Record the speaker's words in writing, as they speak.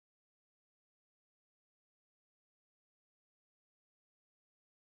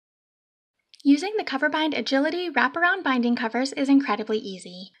Using the Coverbind Agility wraparound binding covers is incredibly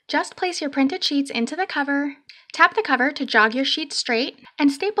easy. Just place your printed sheets into the cover, tap the cover to jog your sheets straight,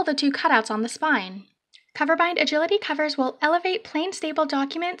 and staple the two cutouts on the spine. Coverbind Agility covers will elevate plain stapled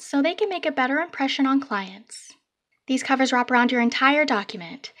documents so they can make a better impression on clients. These covers wrap around your entire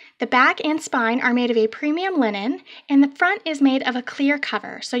document. The back and spine are made of a premium linen, and the front is made of a clear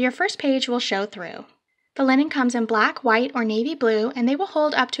cover, so your first page will show through. The linen comes in black, white, or navy blue, and they will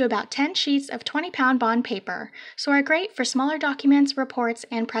hold up to about 10 sheets of 20-pound bond paper, so are great for smaller documents, reports,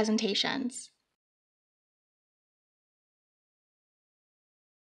 and presentations.